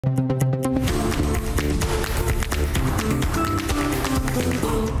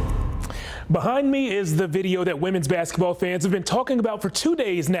Behind me is the video that women's basketball fans have been talking about for 2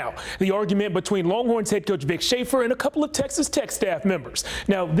 days now. The argument between Longhorns head coach Vic Shaefer and a couple of Texas Tech staff members.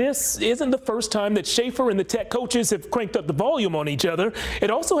 Now, this isn't the first time that Shaefer and the Tech coaches have cranked up the volume on each other. It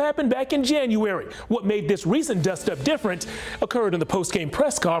also happened back in January. What made this recent dust-up different occurred in the post-game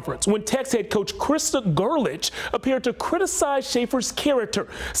press conference when Tech's head coach Krista Gerlich appeared to criticize Shaefer's character,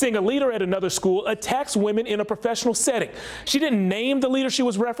 saying a leader at another school attacks women in a professional setting. She didn't name the leader she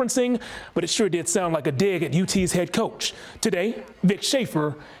was referencing, but it sure did sound like a dig at UT's head coach. Today, Vic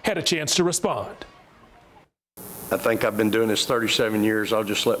Shaefer had a chance to respond. I think I've been doing this 37 years. I'll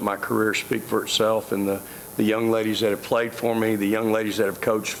just let my career speak for itself, and the young ladies that have played for me, the young ladies that have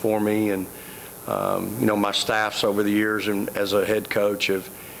coached for me, and you know, my staffs over the years and as a head coach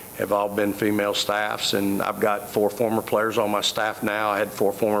have all been female staffs, and I've got 4 former players on my staff now. I had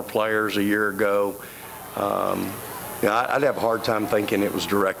 4 former players a year ago. You know, I'd have a hard time thinking it was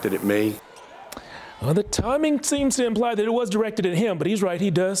directed at me. Well, the timing seems to imply that it was directed at him, but he's right,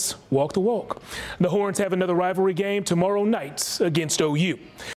 he does walk the walk. The Horns have another rivalry game tomorrow night against OU.